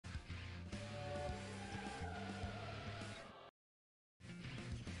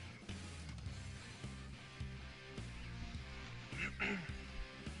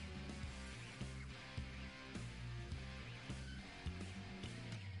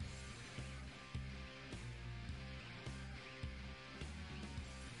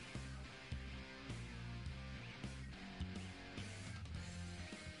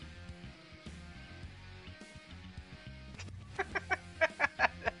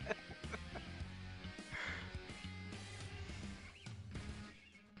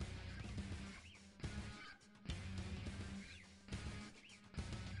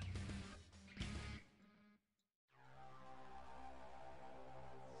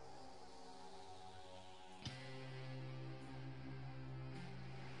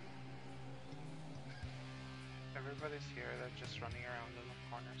guys here that are just running around in the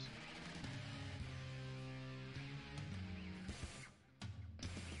corners.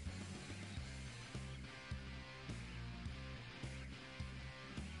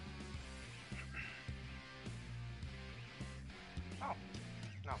 Oh,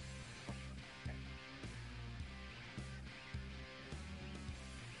 no. Okay.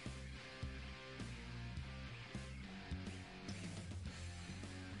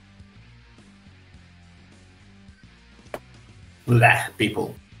 Blah,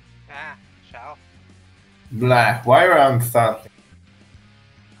 people. Ah, shall. Blah, why around something?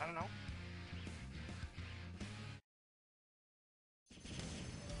 I don't know.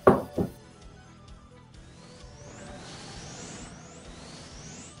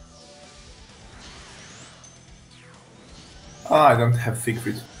 Oh, I don't have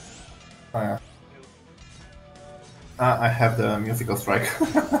secret. Oh, yeah. I have the musical strike.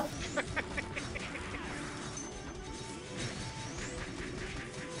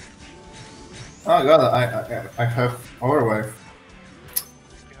 Oh god, I have overwave.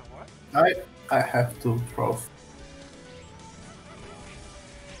 You have what? I have 2 throws.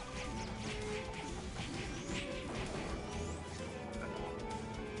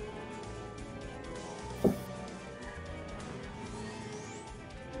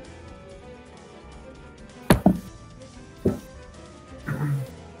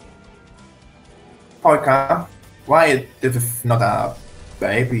 Polka, why this is not a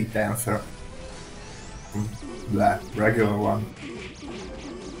baby dancer? Blah, regular one.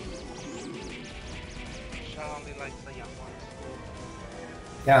 Shall only likes the young ones.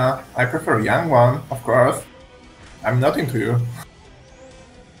 Yeah, I prefer young one, of course. I'm not into you.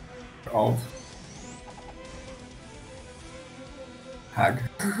 Old. Hag.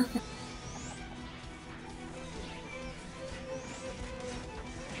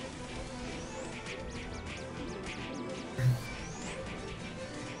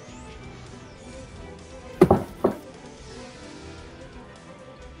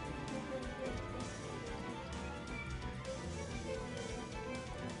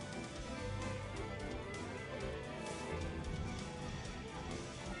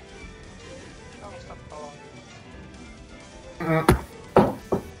 Oh, stop following.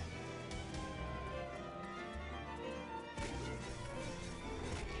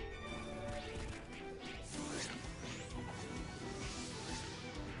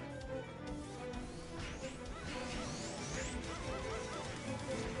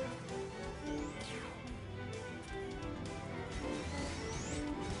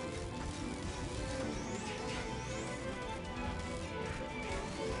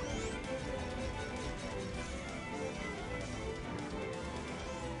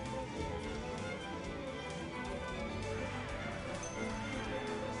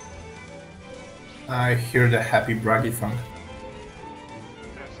 I hear the happy braggy song.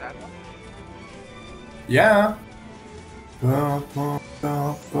 There's a sad one? Yeah.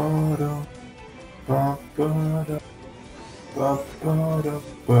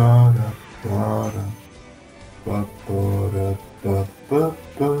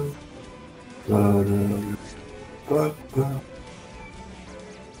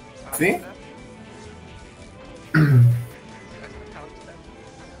 See?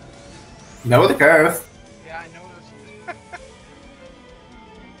 Nobody cares. Yeah, I noticed.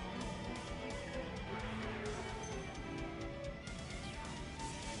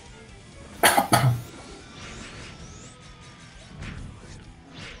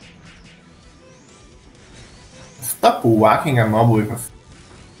 Stop whacking a mob with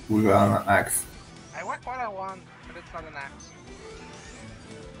an axe. I whack what I want, but it's not an axe.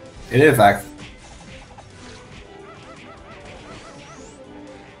 It is axe.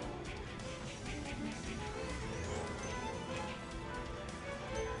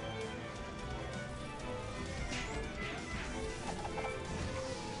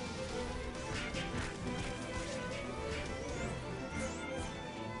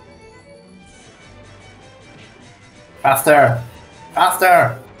 Faster!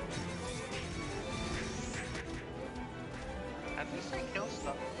 Faster! At least I kill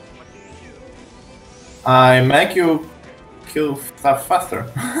stuff. What do you do? I make you kill stuff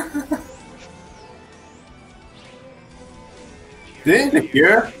faster. Didn't you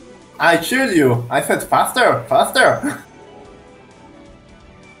hear? I cheered you. I said faster, faster.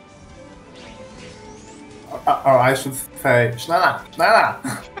 or I should say schnella, schnella.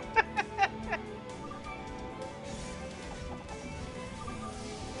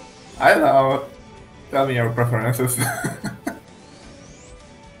 I don't know. Tell me your preferences. You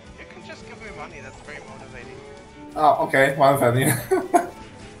can just give me money, that's very motivating. Oh, okay, 1 penny.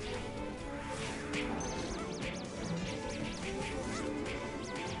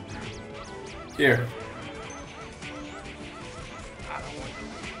 Here. I don't want to.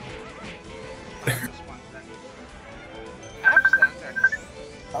 Like this one then. I have standards.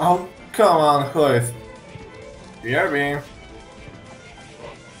 Oh, come on, who is? BRB.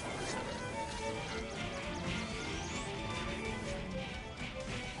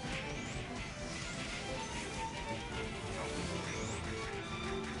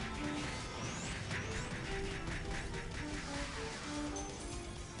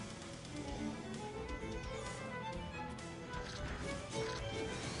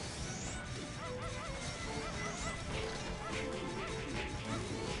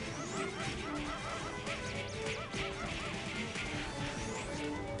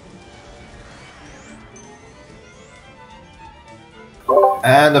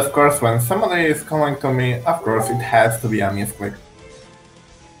 And of course, when somebody is calling to me, of course it has to be a misclick.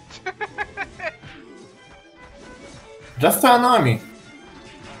 Just to annoy me.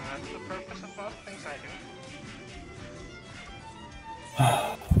 That's the purpose of most things I do.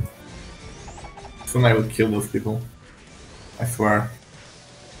 Soon I will kill those people. I swear.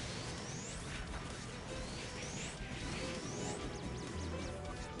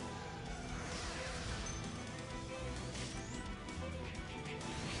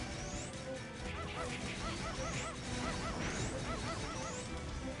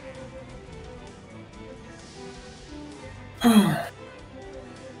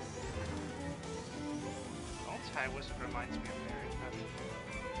 High Wizard reminds me of Mary.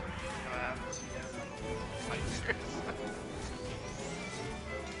 I haven't seen it in like 5 years.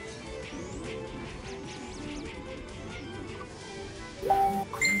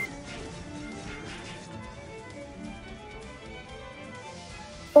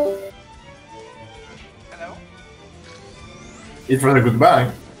 Hello? It was a goodbye. I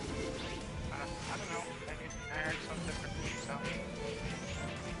don't know. Maybe I heard some different sound.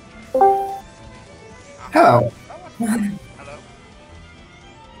 Hello. Hello? Hello,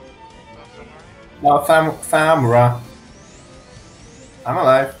 somewhere? Oh, Samura. I'm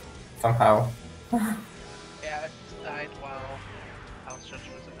alive. Somehow. Yeah, it died while Howl's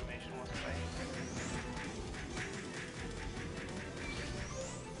Judgment's animation was playing.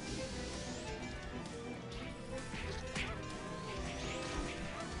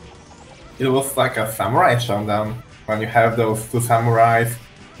 It was like a samurai showdown. When you have those two samurais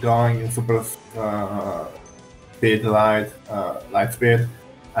going in super speed, light speed,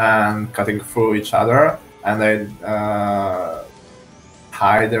 and cutting through each other, and they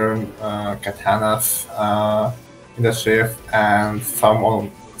hide their katanas in the shift, and some of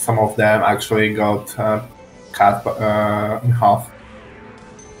them actually got cut in half.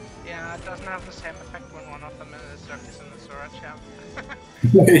 Yeah, it doesn't have the same effect when one of them is in the Suraj, yeah.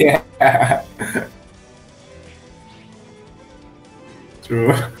 Yeah.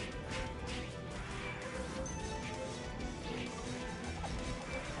 True.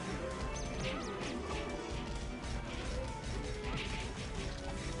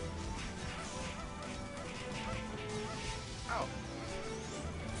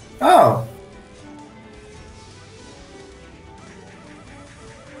 Oh.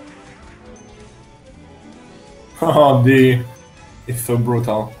 Oh, D. It's so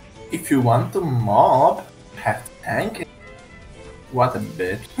brutal. If you want to mob, have to tank it. What a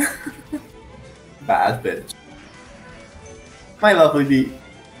bitch. Bad bitch. My lovely D.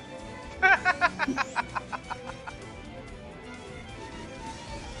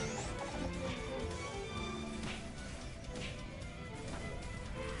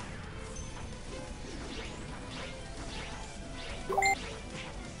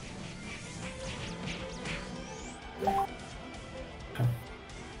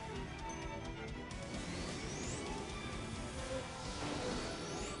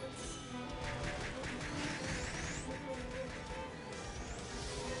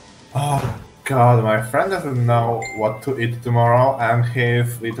 Oh god, my friend doesn't know what to eat tomorrow and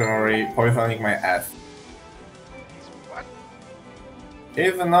he's literally poisoning my ass. What?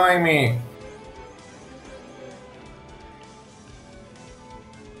 He's annoying me.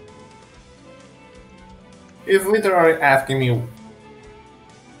 He's literally asking me.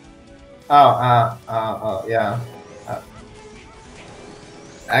 Yeah.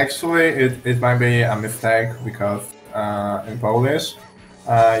 Actually, it might be a mistake because in Polish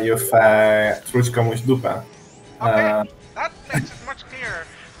you say truć komuś dupę. Okay, that makes it much clearer.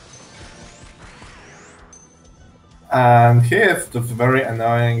 And he is just very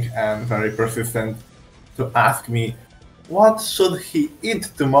annoying and very persistent to ask me, what should he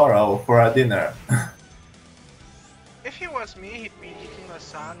eat tomorrow for a dinner? If he was me, he'd be eating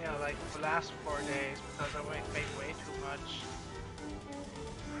lasagna like the last 4 days because I paid way too much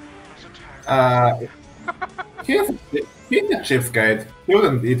for so tired. He's a cheapskate. He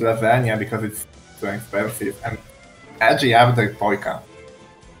wouldn't eat lasagna because it's too expensive. And edgy up the Poika.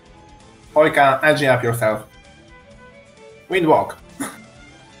 Poika, edgy up yourself. Windwalk.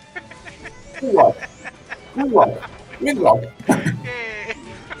 Windwalk. Windwalk. Windwalk. Yay!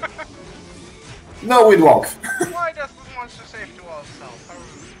 No windwalks. Why does this monster save to all itself? How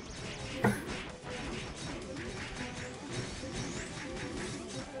rude.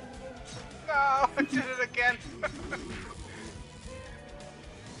 No, I did it again.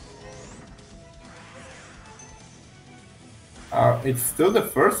 It's still the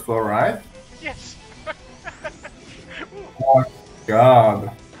first floor, right? Yes. Oh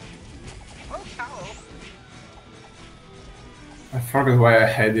god. Well, Howl. I forgot why I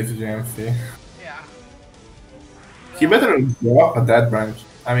hate this GMC. Yeah. He better drop a dead branch.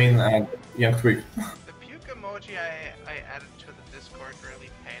 I mean, young twig. The puke emoji I added to the Discord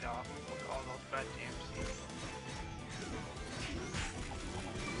really paid off with all those bad GMCs.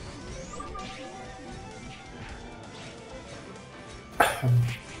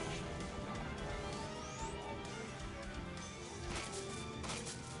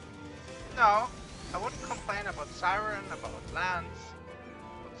 No, I wouldn't complain about Siren, about Lance,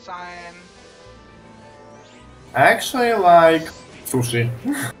 about Cyan. I actually like sushi.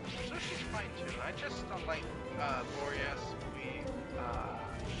 Sushi's fine too. I just don't like Boreas, Ui,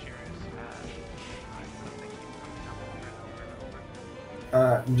 Shearus, and I don't think keep coming up over and over and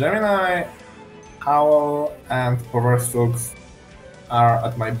over. Gemini, Howl, and Power Slugs are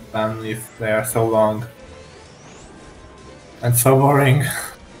at my ban list. They are so long and so boring.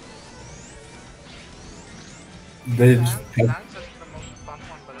 They just have... Lance is the most fun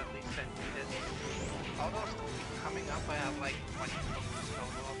one, but at least I did it. All those keep coming up, I have like 20 tokens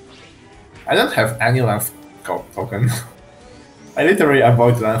solo. I don't have any lance token. I literally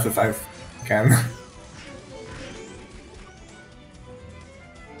avoid lances I can.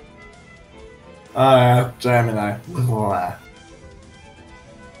 Gemini. Blah.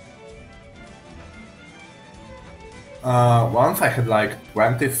 Once I had like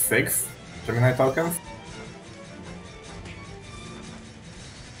 26 Gemini tokens.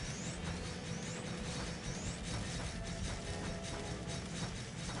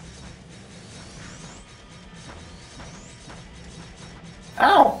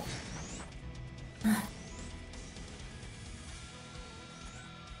 Ow!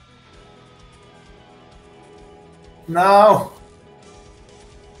 No!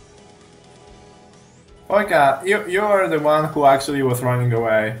 Oika, you are the one who actually was running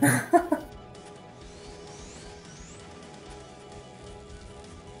away.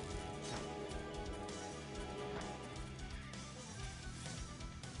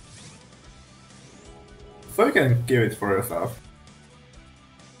 So you can give it for yourself.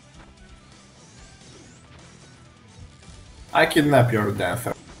 I kidnap your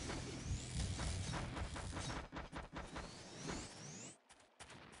dancer.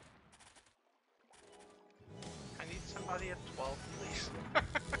 I need somebody at 12, please.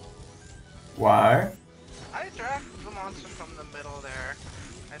 Why? I dragged the monster from the middle there.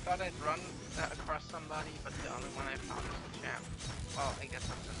 I thought I'd run across somebody, but the only one I found was the champ. Well, I guess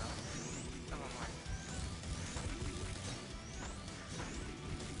that's enough. Never mind.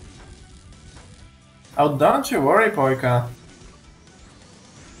 Oh, don't you worry, Poika.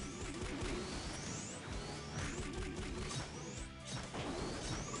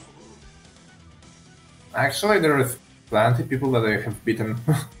 Actually, there is plenty people that I have beaten.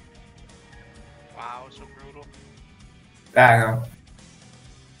 Wow, so brutal. I know.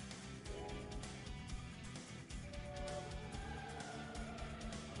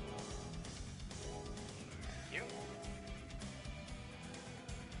 You?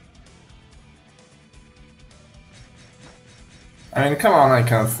 I mean, come on, I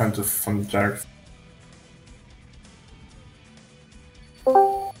can't send just some jerks.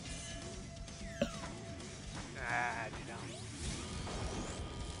 Ah, you don't.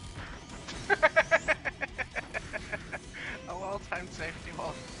 A well-timed safety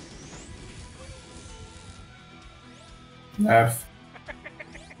wall. Yes.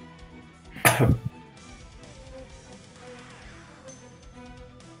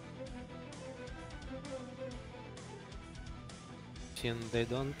 They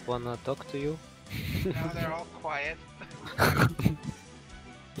don't wanna talk to you? Now they're all quiet.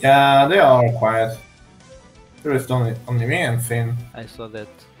 Yeah, they are quiet. There is only me and Finn. I saw that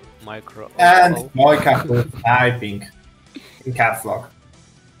micro. And Oh, Moika was typing in caps lock.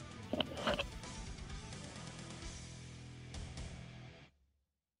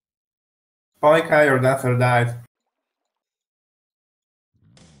 Moika, your dancer died.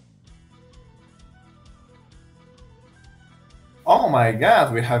 Oh my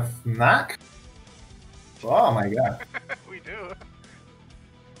god, we have Knack? Oh my god. We do.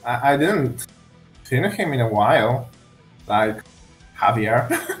 I didn't see him in a while. Like, Javier.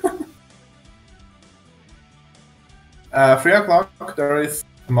 3 o'clock, there is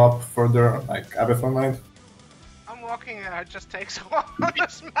a mob further, like, Abyssal Knight. I'm walking and it just takes a while on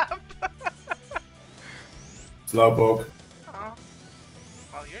this map. Slowpoke. Oh.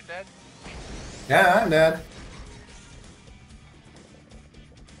 Well, you're dead. Yeah, I'm dead.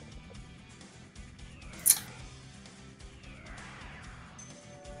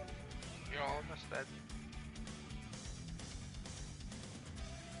 You're almost dead.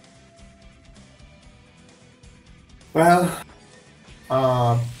 Well,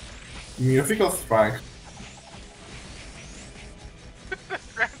 musical strike.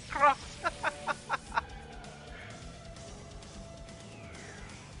 Grand Cross.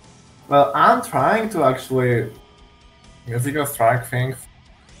 Well, I'm trying to actually musical strike things,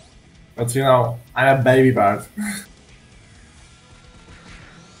 but you know, I'm a baby bird.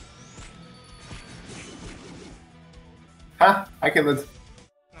 Ha! I killed it.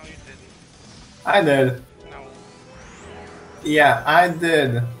 No, you didn't. I did. No. Yeah, I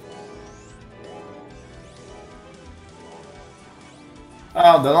did.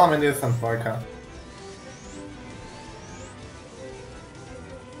 Oh, the Lomin isn't Polka.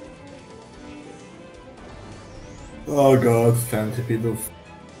 Oh god, centipedes.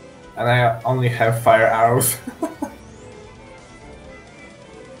 And I only have fire arrows.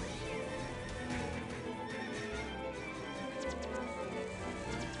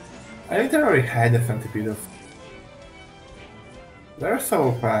 I literally had a centipede. They're so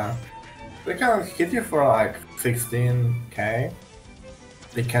OP. They can hit you for like 16k.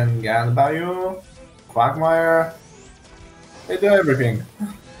 They can gun by you, Quagmire. They do everything.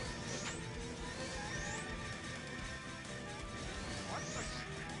 What's this?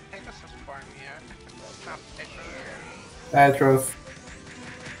 Pegasus farm here? Not Pegasus. Petros.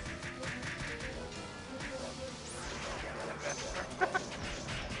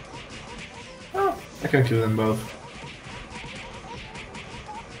 Oh, I can kill them both.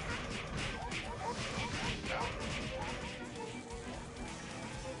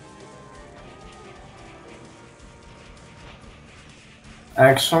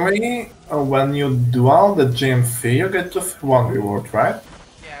 Actually, when you dual the GMC, you get just one reward, right?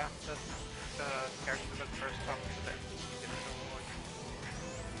 Yeah, the character that first talks to them gets the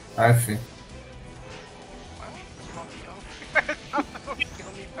reward. I see. Well, it's not kill. It's not that we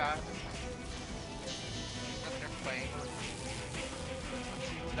kill me fast. That they're playing. Let's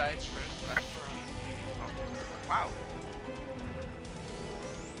see who dies first. That's for us. Oh, wow.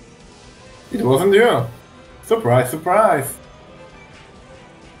 It wasn't you! Surprise, surprise!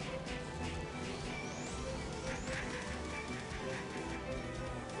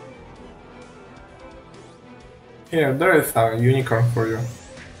 Here, there is a unicorn for you.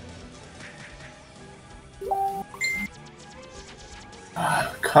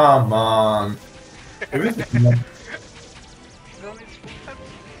 Ah, come on!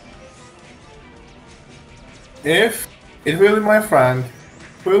 If it will be my friend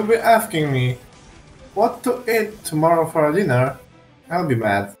who will be asking me what to eat tomorrow for dinner, I'll be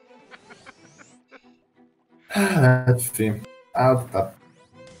mad. Let's see. I'll stop.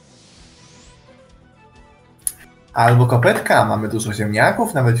 Albo kopetka, mamy dużo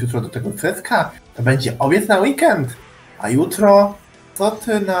ziemniaków, nawet jutro do tego cycka. To będzie obiad na weekend. A jutro, co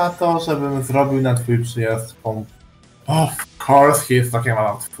ty na to, żebym zrobił na twój przyjazd? Of course he is talking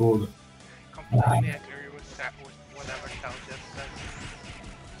about food. Completely agree with that, with whatever Cal just said.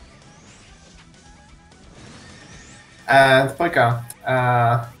 And Polka,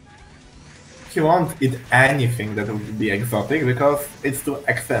 he won't eat anything that would be exotic because it's too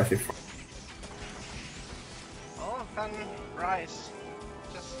expensive. Oh, then rice.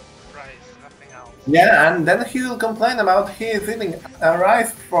 Just rice, nothing else. Yeah, and then he will complain about he is eating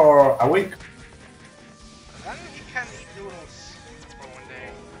rice for a week. Then he can eat noodles for one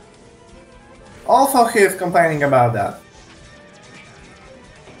day. Also, he is complaining about that.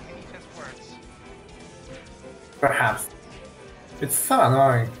 He can eat his words. Perhaps. It's so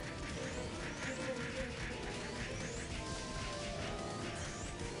annoying.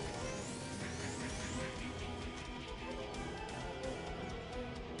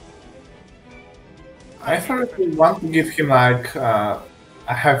 I thoroughly want to give him like I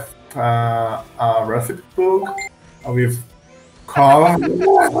have a recipe book with color,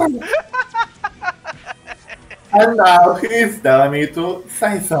 and now he's telling me to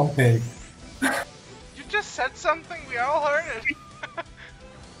say something. You just said something, we all heard it.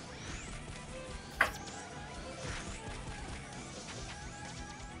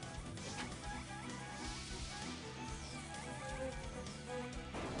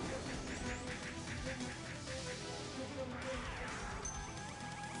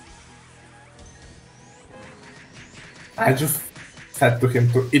 I just said to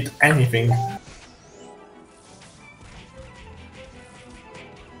him to eat anything.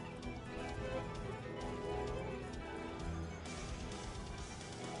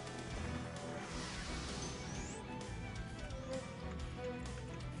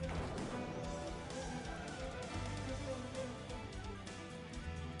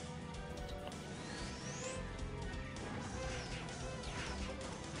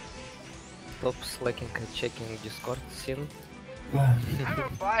 Stop slacking and checking Discord scene. I'm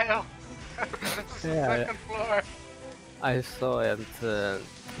in bio. This is the Yeah. second floor. I saw and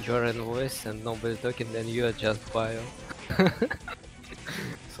you're in voice and nobody's talking and you are just bio.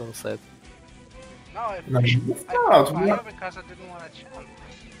 So sad. No, I No, picked it's not. bio because I didn't want to chant.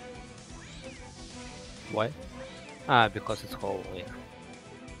 Why? Ah, because it's Howl, yeah.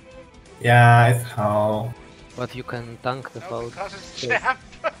 Yeah, it's how. But you can tank No, without... because it's Yeah. champ.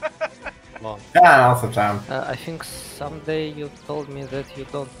 Wow. Yeah, also champ. I think someday you told me that you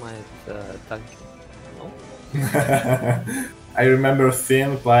don't mind tanking. No? I remember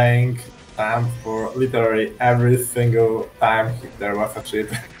Sin playing champ for literally every single time there was a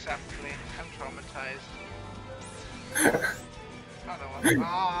chip. Exactly. I'm traumatized.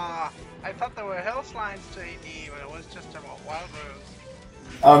 I thought there were hill slides to AD, but it was just about wild rose.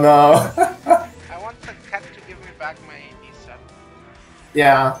 Oh no! I want the cat to give me back my AD set.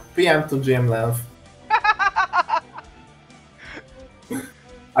 Yeah, PM to GM lens.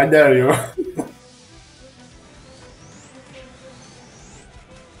 I dare you.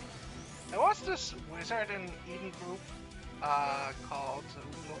 There was this wizard in Eden group called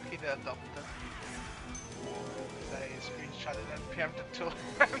Loki the Adopted. I screenshotted and PM'd it to him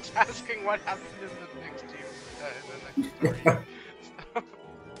asking what happened in the next team, in the next story.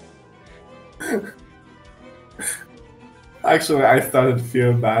 Actually, I started to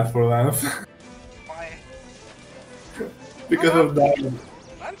feel bad for Lance. Why? Because of that.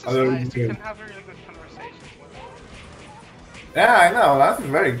 Lance is Other nice, you than- can have really good conversations with him. Yeah, I know, Lance is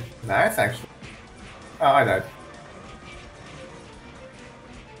very nice actually. Oh, I died.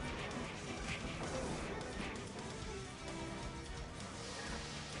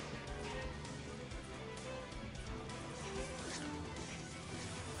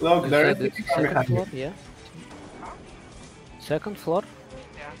 Look, You there said is it's a second behind floor, me. yeah? Second floor?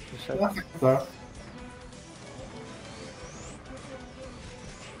 Yeah. You said? So,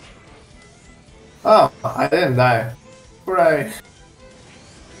 oh, I didn't die. Hooray.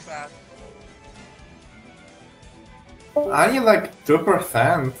 Too bad. I need like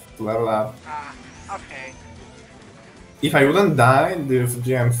 2% to level up. Ah, okay. If I wouldn't die in this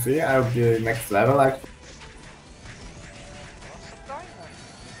GMC, I would be next level like. What's the diamond?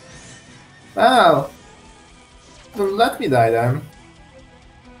 Well, don't let me die then.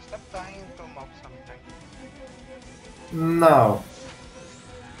 Stop dying and film up something. No.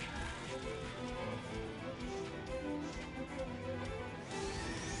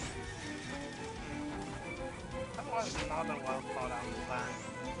 That was not a well thought out plan.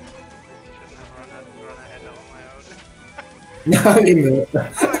 Shouldn't have run ahead on my own. No, you know.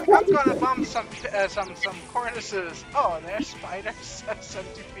 I'm gonna bump some cornices. Oh, there's spiders and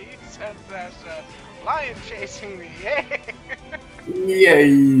centipedes, and there's a lion chasing me. Yay!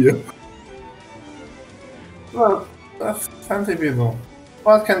 Yay! Well, that's centipede.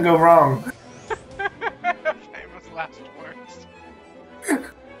 What can go wrong? Famous last words.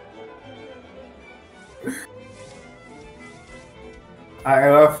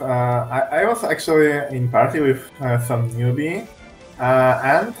 I was actually in party with some newbie,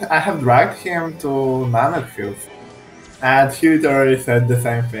 and I have dragged him to Nanofield, and he literally said the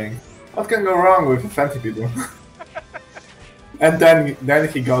same thing. What can go wrong with a centipede? And then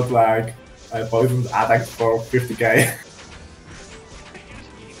he got like a poisoned attack for 50k. Use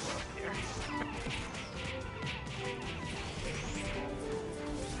keyboard here.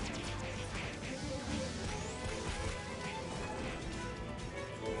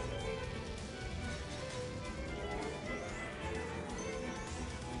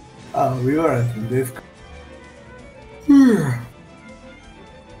 Oh, we weren't in this.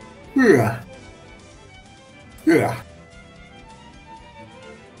 Yeah. Yeah.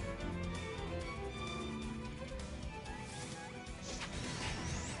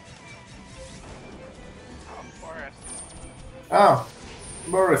 Oh, forest. Oh,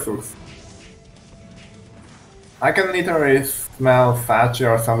 Borisux. I can literally smell Sachi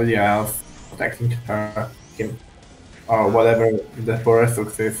or somebody else protecting her, him, or whatever the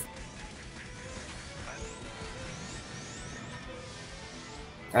Borisux is.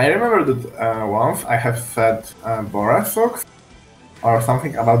 I remember that once I have said Borisux or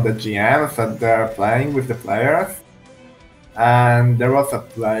something about the GMs that they're playing with the players, And there was a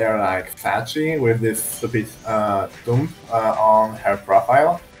player like Sachi with this stupid tomb on her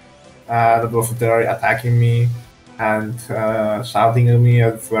profile that was there attacking me and shouting at me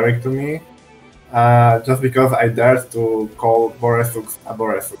and swearing to me just because I dared to call Boresux a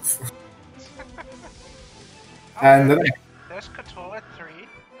Boresux. And then there's Katoa 3.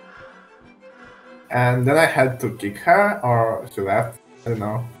 and then I had to kick her, or she left. I don't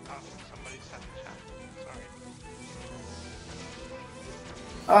know. Oh, somebody said in chat. Sorry.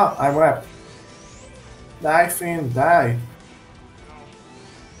 Oh, I wept. Die, Finn, die.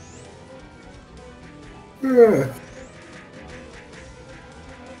 No. Ugh.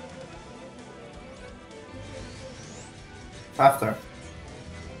 Faster.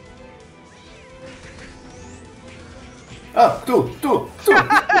 Oh, two.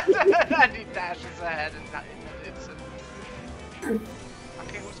 And he dashes ahead in that instant.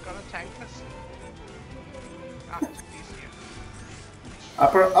 Okay, who's gonna tank this? Ah, it's easier.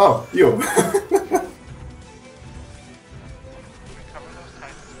 Upper. Oh, you. Recover those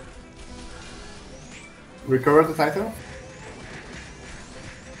titles. Recover the title.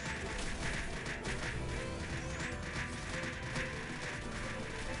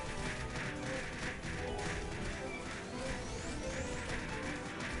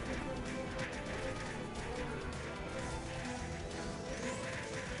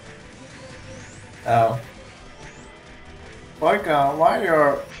 Oh. Why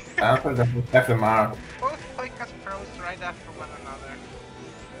your answer doesn't have the mark? Both Poikas froze right after one another.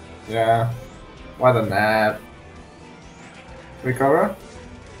 Yeah. What a nap. Recover?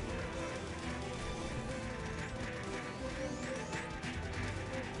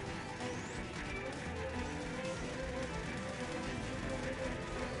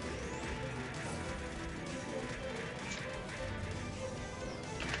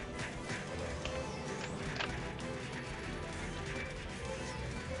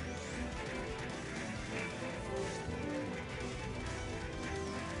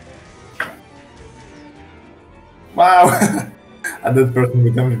 Wow! And that person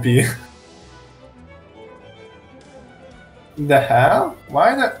with MVP. The hell?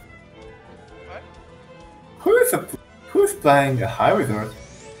 Why the... What? Who's playing a high wizard?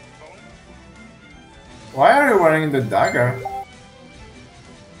 Phone? Why are you wearing the dagger? What?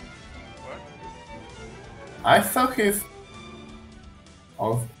 I saw his...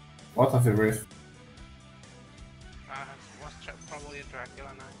 Oh, what was it with? Was probably a Dracula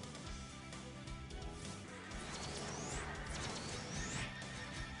Knight.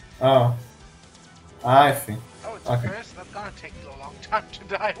 Oh. I see. Oh, it's Okay. a curse? That's gonna take you a long time to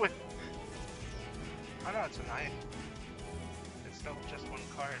die with. Oh no, it's a knife. It's still just one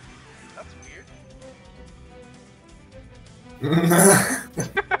card. That's weird.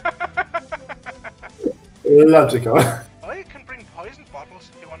 Logical. Oh, you can bring poison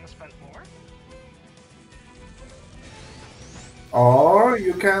bottles if you want to spend more. Or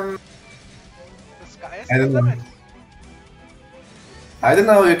you can... The sky is I the don't know. limit. I don't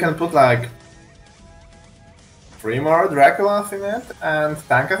know, you can put like 3 more Draculas in it and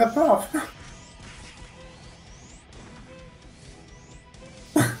tank as a prof.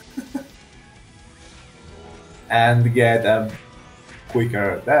 And get a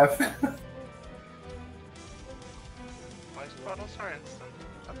quicker death. Poison bottles are instant.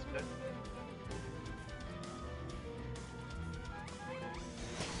 That's good.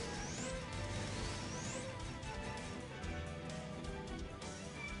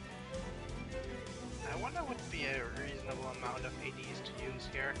 I wonder what would be a reasonable amount of ADs to use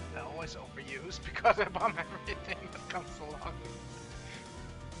here. I always overuse because I bomb everything that comes along.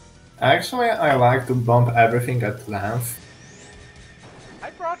 Actually, I like to bump everything at Lance.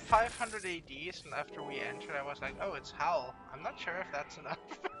 I brought 500 ADs and after we entered I was like, oh, it's Howl. I'm not sure if that's enough.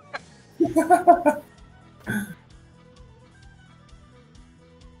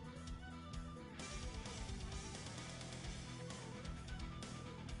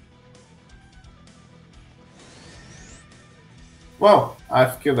 Whoa,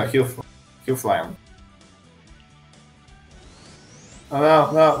 I've killed a hill flying.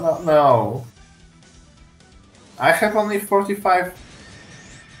 Oh, no. I have only 45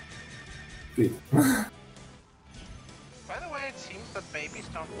 feet. By the way, it seems that babies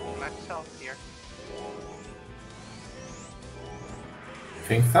don't pull max health here.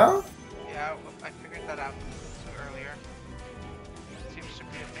 Think so? Yeah, I figured that out earlier. It seems to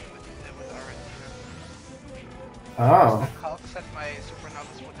be a thing with RNG. Oh. The Hulk said my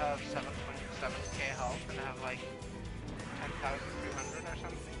supernovas would have 7.7k health and I have like 10,300 or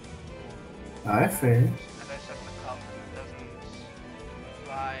something. I see. And I said the Hulk doesn't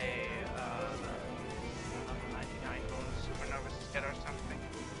buy the level 99 bonus kid or something.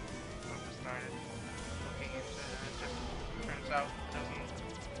 So we started looking into it, and it just turns out it doesn't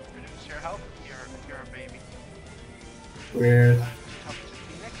reduce your health if you're a baby. Weird. Talked to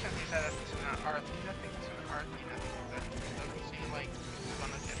Phoenix, and he said it's an Arthena. I think it's an Arthena. That doesn't seem like it's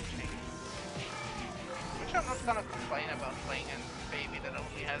gonna get changed. Which I'm not gonna complain about playing a baby that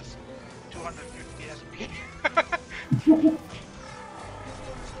only has 250 SP.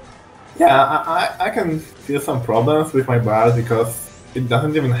 Yeah, I can feel some problems with my bar because it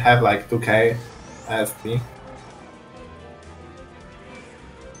doesn't even have like 2k SP.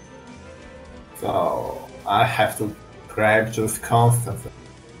 So I have to grab juice constantly.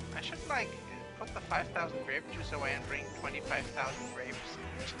 I should like put the 5,000 grape juice away and bring 25,000 grapes.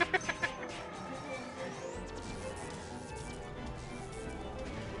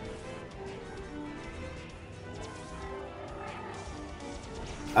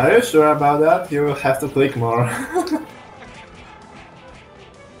 Are you sure about that? You will have to click more.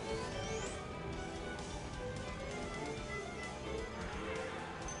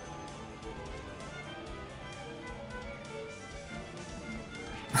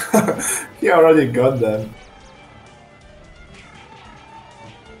 He already got them.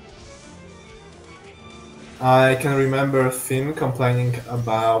 I can remember Finn complaining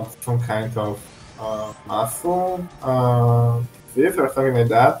about some kind of muscle disease or something like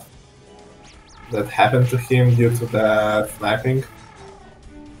that that happened to him due to the sniping.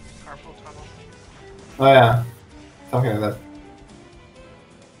 Carpal tunnel. Oh yeah, something like that.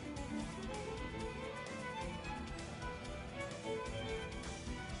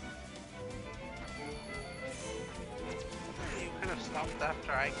 You could have stopped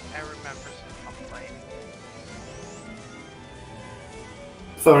after I remember some complaining.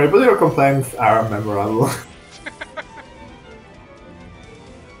 Sorry, but your complaints are memorable.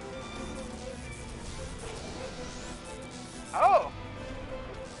 Oh!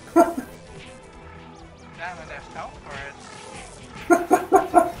 Damn, I fell for it.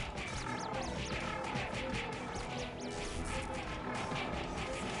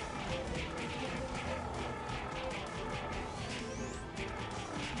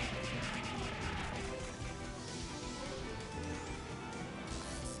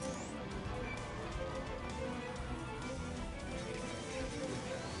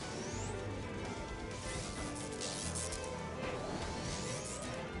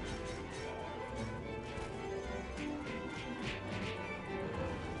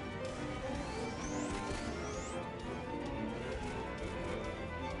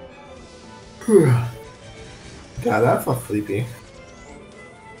 God, I'm so sleepy.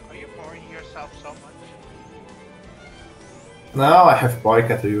 Are you boring yourself so much? Now I have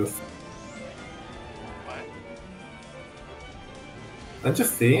Boyka to use. What? Don't you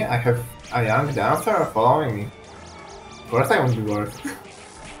see? I have a young dancer following me. Of course I won't be bored.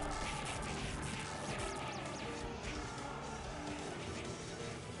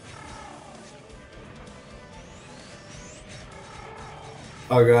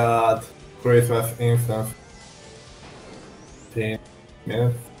 Oh god. Christmas instance. 10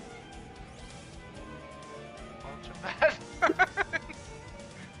 minutes. Not too bad.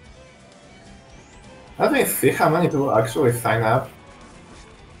 Let me see how many people actually sign up.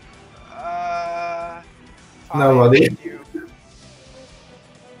 Nobody. Find you.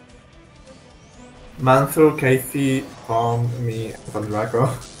 Mansur, Casey, Tom, me, and Draco.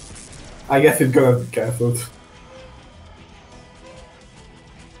 I guess it's gonna be cancelled.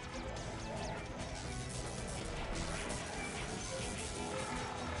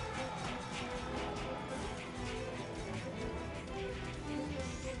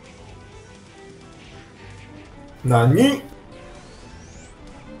 Nani?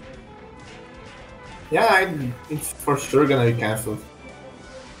 Yeah, it's for sure gonna be cancelled.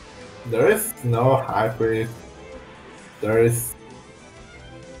 There is no high priest. There is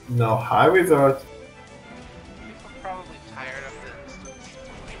no high wizard. People are probably tired of this.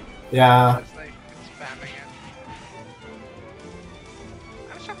 Yeah, It's like spamming it.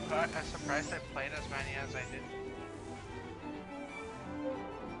 I'm surprised I played as many as I did.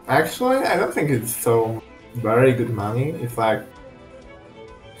 actually, I don't think it's so very good money. It's like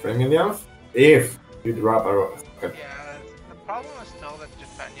 3 million if you drop a rock. Okay. Yeah, the problem is still that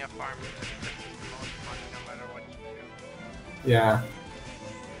Jefania farming just is the most money no matter what you do. Yeah.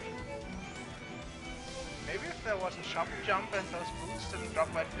 Maybe if there was a shop jump and those boots didn't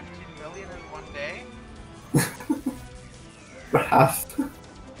drop by 15 million in one day. Perhaps. But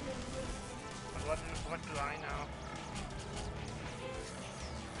what do I know?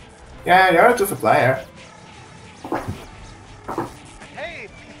 Yeah, you're just a player. Hey,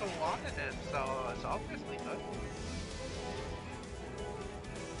 people wanted it, so it's obviously good.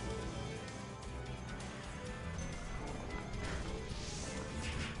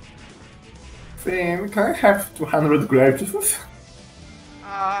 Finn, can I have 200 grape juices?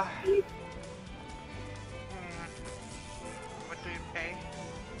 What do you pay?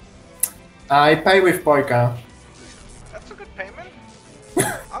 I pay with Poika. That's a good payment.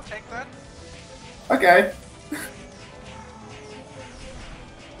 I'll take that. Okay.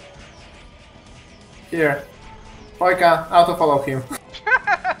 Here. Poika, auto-follow him.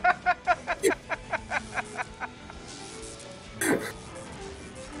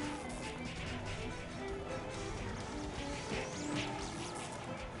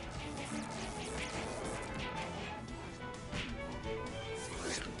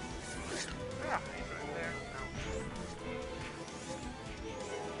 Yeah, he's right there.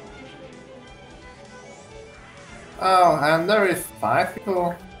 No. Oh, and there is 5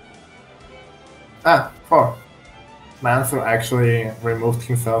 people. Ah, 4. Mansur actually removed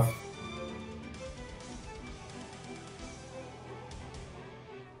himself.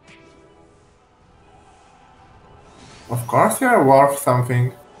 Of course you are worth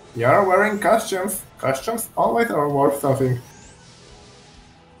something. You are wearing costumes. Costumes always are worth something.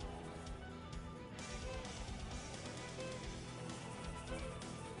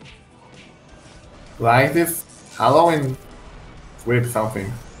 Like this Halloween with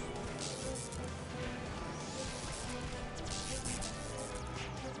something.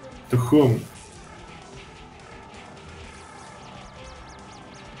 To whom?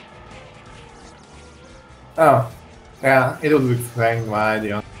 Oh, yeah, it would explain why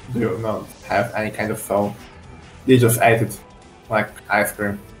they do not have any kind of soul. They just ate it, like ice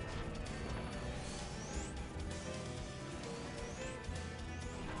cream.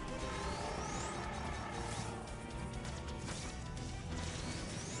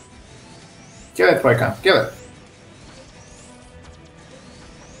 Kill it, Poika, kill it!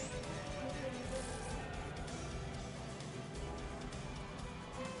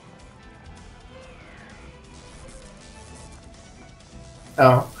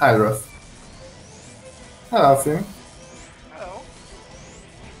 Oh, hi Ross. Hello, Sim. Hello.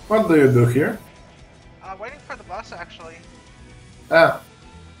 What do you do here? Waiting for the bus, actually. Oh.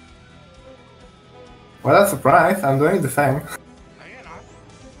 What a surprise, I'm doing the same. No, you're not.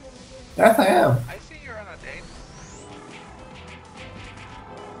 Yes, I am. I see you're on a date.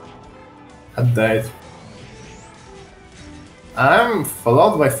 A date. I'm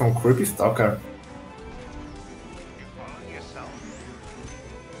followed by some creepy stalker. You're following yourself.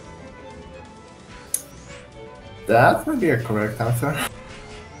 That would be a correct answer.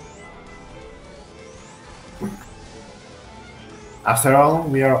 After all,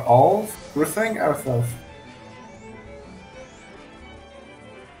 we are all pursuing ourselves.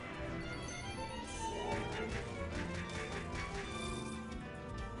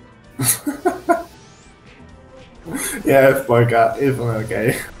 Yes, Poika, isn't okay.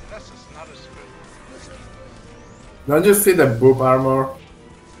 This is not a spook. Don't you see the boob armor?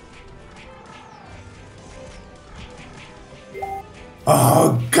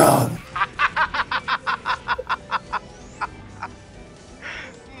 Oh god!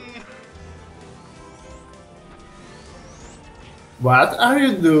 What are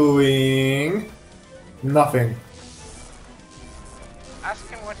you doing? Nothing. Ask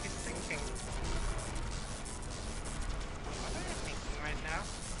him what he's thinking. What are you thinking right now?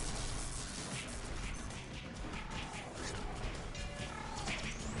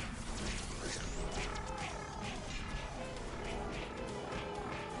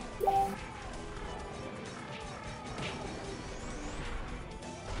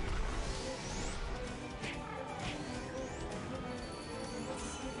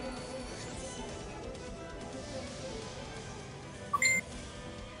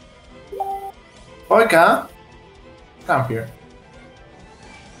 Poika, come here.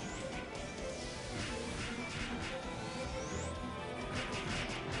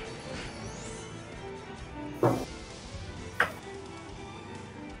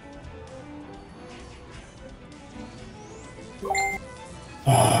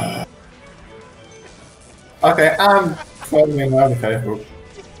 Okay, I'm following on Facebook.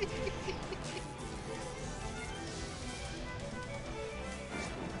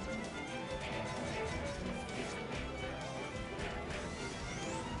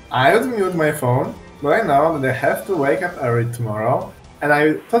 I would mute my phone, but I know that I have to wake up early tomorrow, and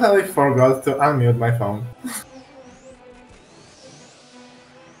I totally forgot to unmute my phone.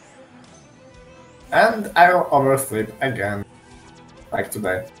 And I will oversleep again, like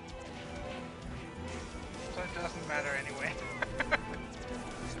today. So it doesn't matter anyway.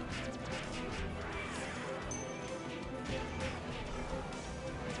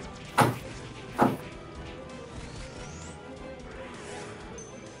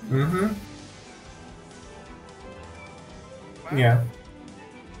 Mm-hmm. Nie.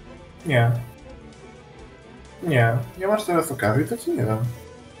 Nie. Nie. Nie masz teraz okazji, to ci nie dam.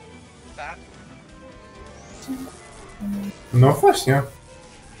 Tak? No właśnie.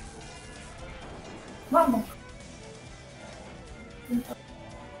 Mamo.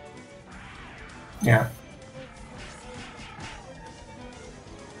 Nie.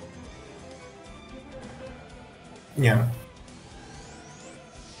 Nie.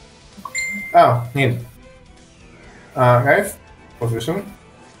 Oh, need. Guys, position.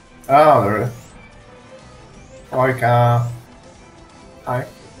 Oh, there. Like, hi.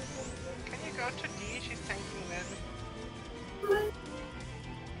 Can you go to D? She's tanking mid.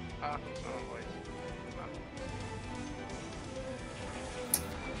 Oh, he's not a voice.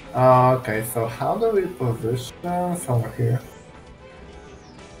 Okay, so how do we position somewhere here?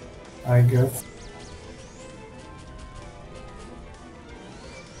 I guess.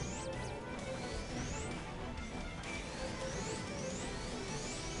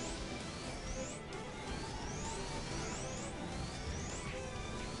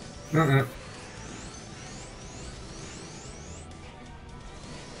 Mm-mm.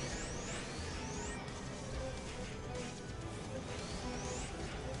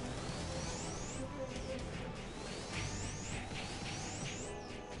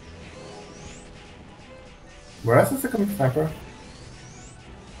 Where is the second sniper?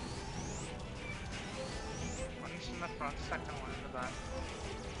 One's in the front, second one in the back.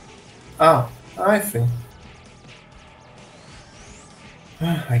 Oh, I see.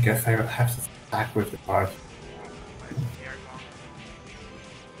 I guess I will have to stack with the part. Like, here go.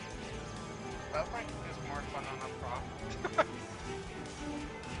 That might is more fun on a prop.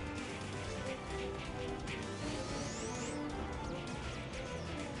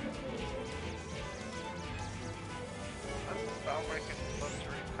 That's the spell where I can look to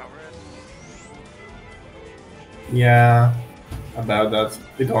recover it. Yeah, about that.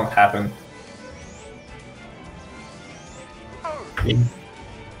 It won't happen. Oh,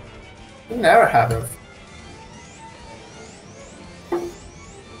 It never happens.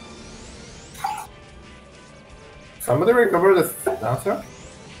 Somebody recover the dancer?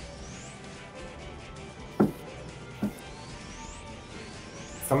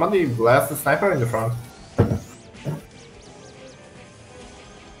 Somebody blast the sniper in the front.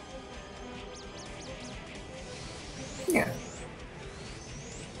 Nie.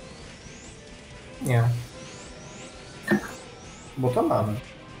 Nie. Bo to mamy.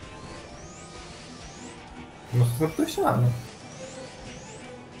 No to zaprosiamy.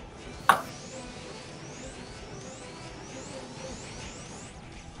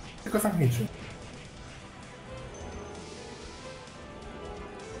 Tylko zamknijcie.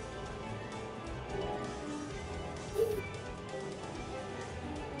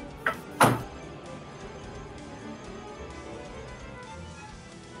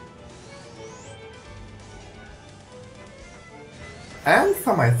 And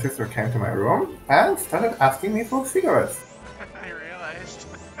so my sister came to my room and started asking me for cigarettes, I realized.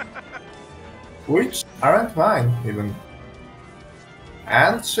 which aren't mine even.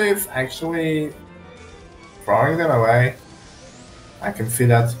 And she's actually throwing them away. I can see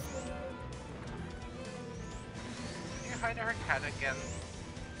that. Did you hide her cat again?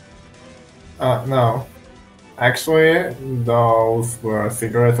 No. Actually, those were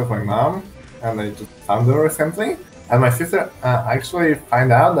cigarettes of my mom, and I just found them recently. And my sister actually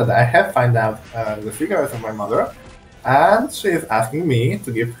found out that I have found out the cigarettes of my mother, and she is asking me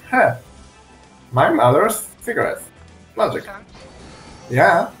to give her my mother's cigarettes. Logic. Chance?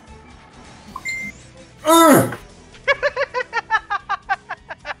 Yeah. Ugh!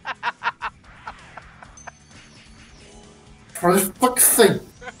 For the fuck's sake!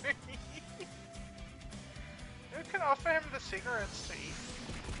 You can offer him the cigarettes to eat.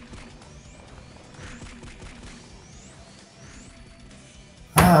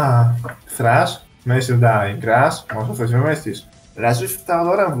 Srasz? Myśl dalej. Grasz? Może coś wymyślisz. Leżysz z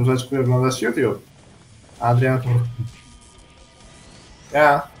Teodorem w łóżeczku i oglądasz YouTube. Adrian...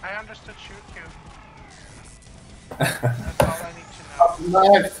 Yeah. I understood shoot you. That's all I need to know.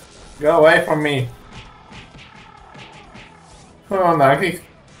 Next! Go away from me! Oh,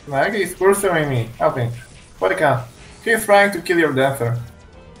 Nagi is pursuing me. Help me. Vodka, he's trying to kill your dancer.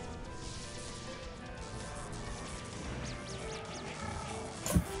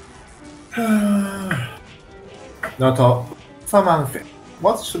 No to, co mam zjeść?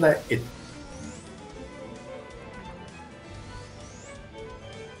 What should I eat?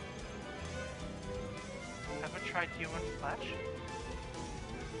 Ever tried human flesh?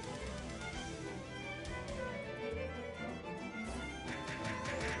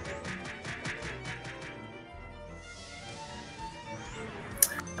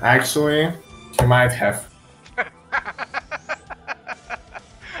 Actually, he might have.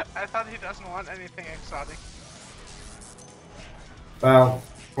 I thought he doesn't want anything exotic. Well,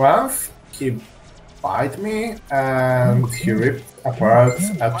 once he bite me and he ripped apart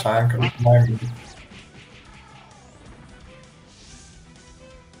a chunk of my meat.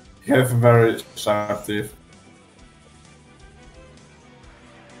 He has very sharp teeth.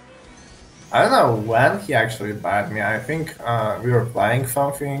 I don't know when he actually bit me. I think we were playing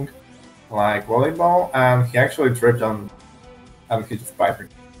something like volleyball and he actually tripped on and he just bit me.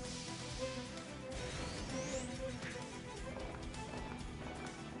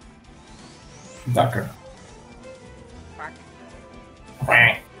 Ducker.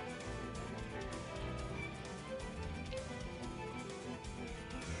 Quack.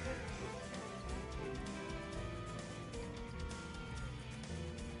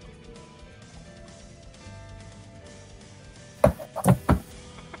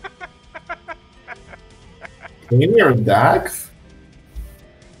 Clean your ducks?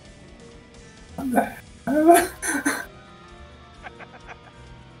 What the hell?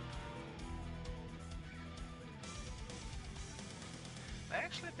 They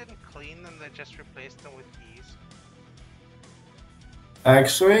actually didn't clean them, they just replaced them with geese.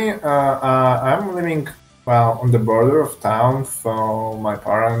 Actually, I'm living, well, on the border of town, so my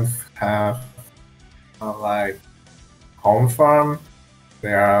parents have, like, home farm.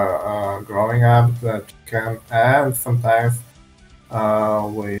 They are growing up the chicken, and sometimes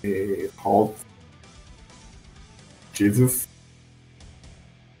we hold Jesus.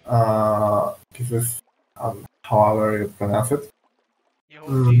 Jesus, however you pronounce it. You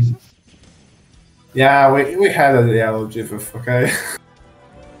hold Jesus? Yeah, we had a yellow Jesus, okay?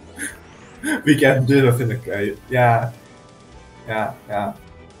 We get Jesus in the cave. Yeah. Yellow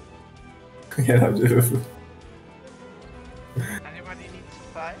Jesus. Anybody need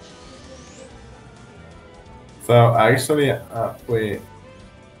supplies? So actually, we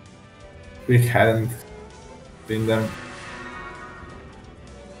hadn't seen them.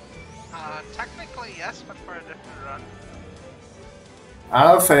 Technically yes, but for a different run.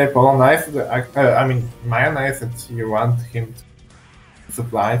 I'll say polonize. I mean, mayonnaise that you want him to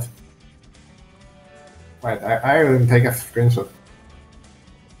supply it. Wait, I will take a screenshot.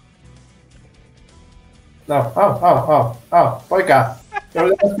 No, oh, Boyka!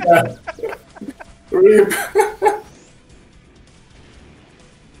 You're there. RIP! Is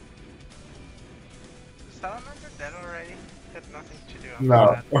Salamander dead already? Had nothing to do after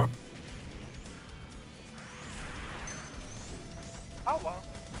No. that. Oh well.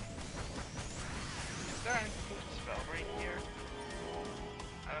 Is there anything to spell right here?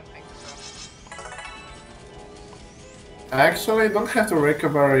 I don't think so. Actually, don't have to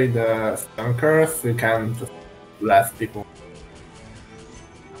recover the stone curse, you can just blast people.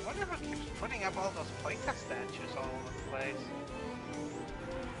 I wonder who keeps putting up all those Poika statues all over the place.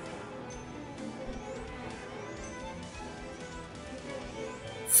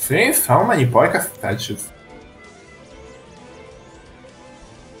 See, so many Boyka statues.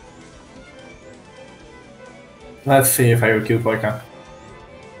 Let's see if I will kill Boyka.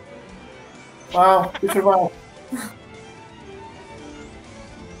 Wow, you survived.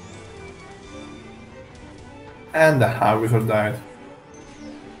 And the Harvester died.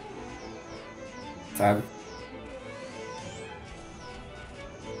 Sad.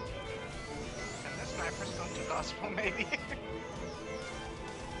 And the sniper's going to gospel maybe.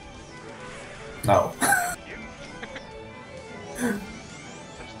 No. Thank you. The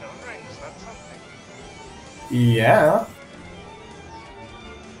stone rings, that's something. Yeah.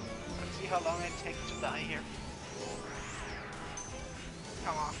 Let's see how long it takes to die here.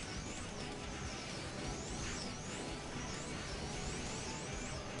 Come on.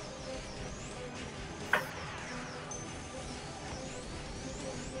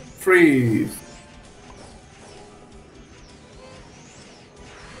 Freeze.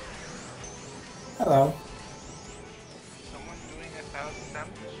 Hello. Someone doing 1,000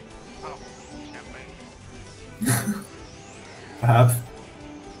 damage? Oh, champagne. Perhaps.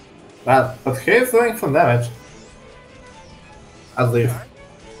 But he's doing some damage. At least.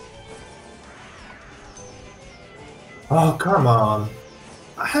 Oh, come on.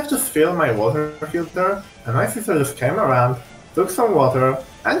 I have to fill my water filter, and my sister just came around, took some water,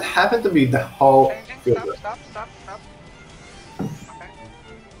 and happened to be the whole Changing, filter. stop. Okay.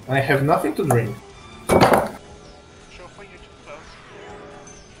 I have nothing to drink. Show for you too close.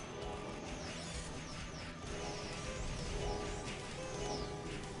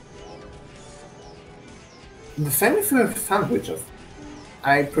 The same is with sandwiches.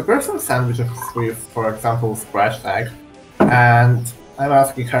 I prepare some sandwiches with, for example, scratch egg, and I'm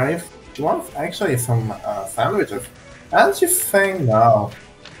asking her if she wants actually some sandwiches, and she's saying no.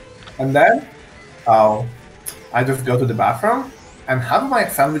 And then, oh, I just go to the bathroom, and half of my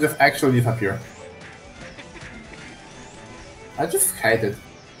sandwiches actually disappear. I just hate it.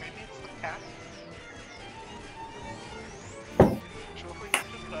 Maybe it's the cat. Truthfully, you're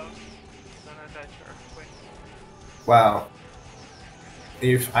too close. Then I died to earthquake. Well,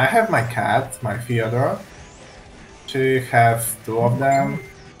 if I have my cat, my Theodore, she has two of them.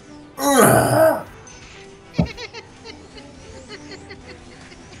 Ugh.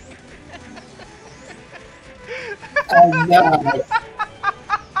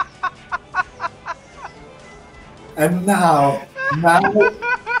 And now,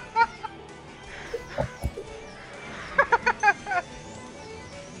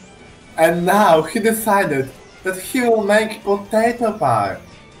 and now he decided that he will make potato pie.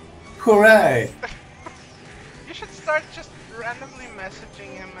 Hooray! You should start just randomly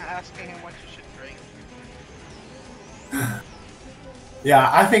messaging him, asking him what you should drink.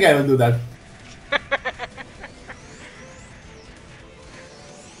 Yeah, I think I will do that.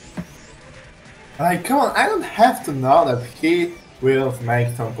 Like, come on, I don't have to know that he will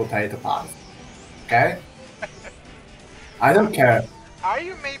make some potato pies. Okay? I don't care. Are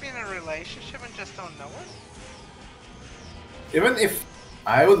you maybe in a relationship and just don't know it? Even if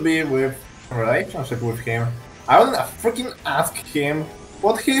I would be with a relationship with him, I wouldn't freaking ask him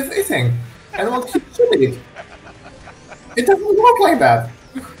what he is eating and what he should eat. It doesn't work like that.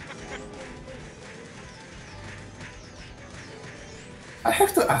 I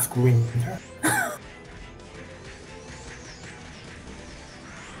have to ask Winter.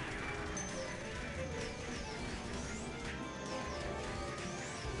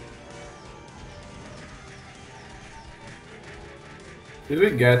 Did we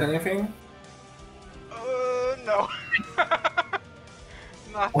get anything? No.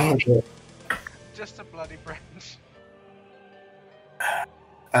 Nothing. Oh, okay. Just a bloody branch.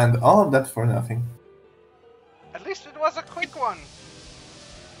 And all of that for nothing. At least it was a quick one.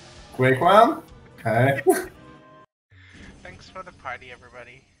 Quick one? Okay. Thanks for the party,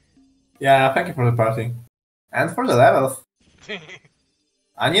 everybody. Yeah, thank you for the party. And for the levels.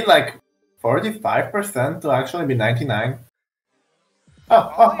 I need like 45% to actually be 99.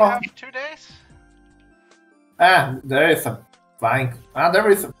 Oh, you have 2 days? Ah, there is a blank. Ah, there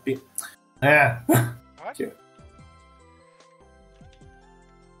is a... Ah. What? Here.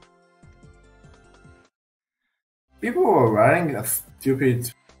 People were wearing a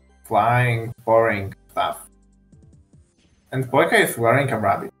stupid, flying, boring stuff. And Poika is wearing a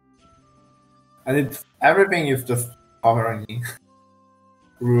rabbit. And it's everything is just covering me.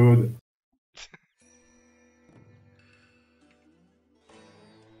 Rude.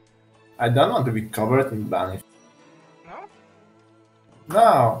 I don't want to be covered and banished. No?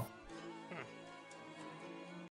 No!